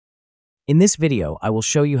In this video, I will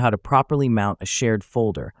show you how to properly mount a shared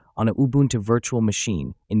folder on an Ubuntu virtual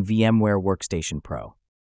machine in VMware Workstation Pro.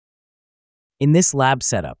 In this lab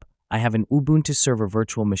setup, I have an Ubuntu server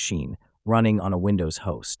virtual machine running on a Windows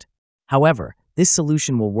host. However, this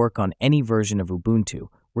solution will work on any version of Ubuntu,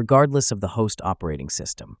 regardless of the host operating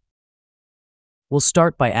system. We'll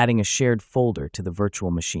start by adding a shared folder to the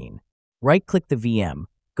virtual machine. Right-click the VM,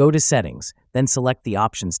 go to Settings, then select the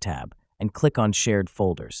Options tab, and click on Shared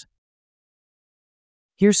Folders.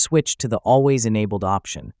 Here switch to the Always Enabled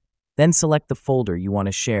option, then select the folder you want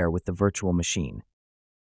to share with the virtual machine.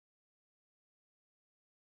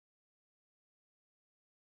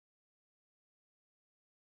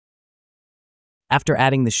 After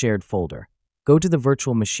adding the shared folder, go to the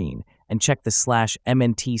virtual machine and check the /mnt/hgfs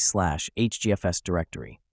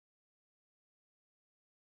directory.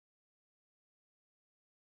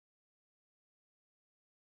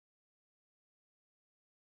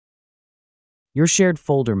 Your shared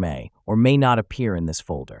folder may or may not appear in this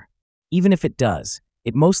folder. Even if it does,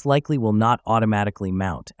 it most likely will not automatically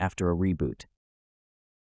mount after a reboot.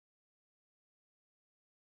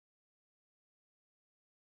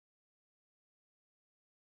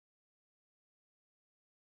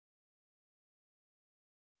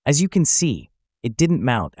 As you can see, it didn't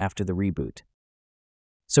mount after the reboot.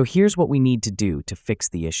 So here's what we need to do to fix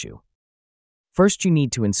the issue. First, you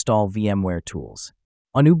need to install VMware tools.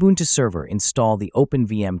 On Ubuntu Server, install the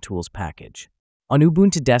OpenVM Tools package. On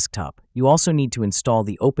Ubuntu Desktop, you also need to install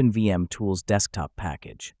the OpenVM Tools Desktop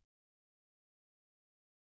package.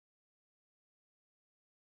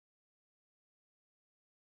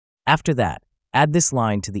 After that, add this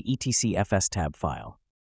line to the etc fstab file.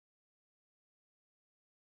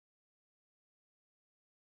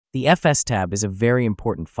 The fstab is a very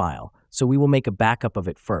important file, so we will make a backup of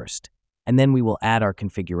it first, and then we will add our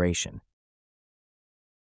configuration.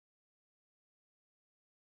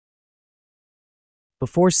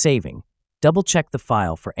 Before saving, double-check the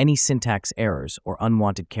file for any syntax errors or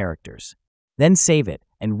unwanted characters. Then save it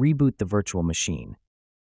and reboot the virtual machine.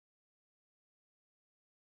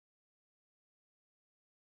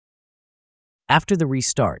 After the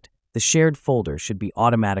restart, the shared folder should be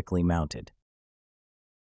automatically mounted.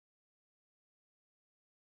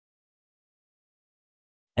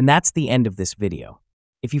 And that's the end of this video.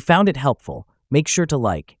 If you found it helpful, make sure to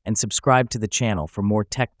like and subscribe to the channel for more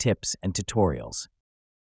tech tips and tutorials.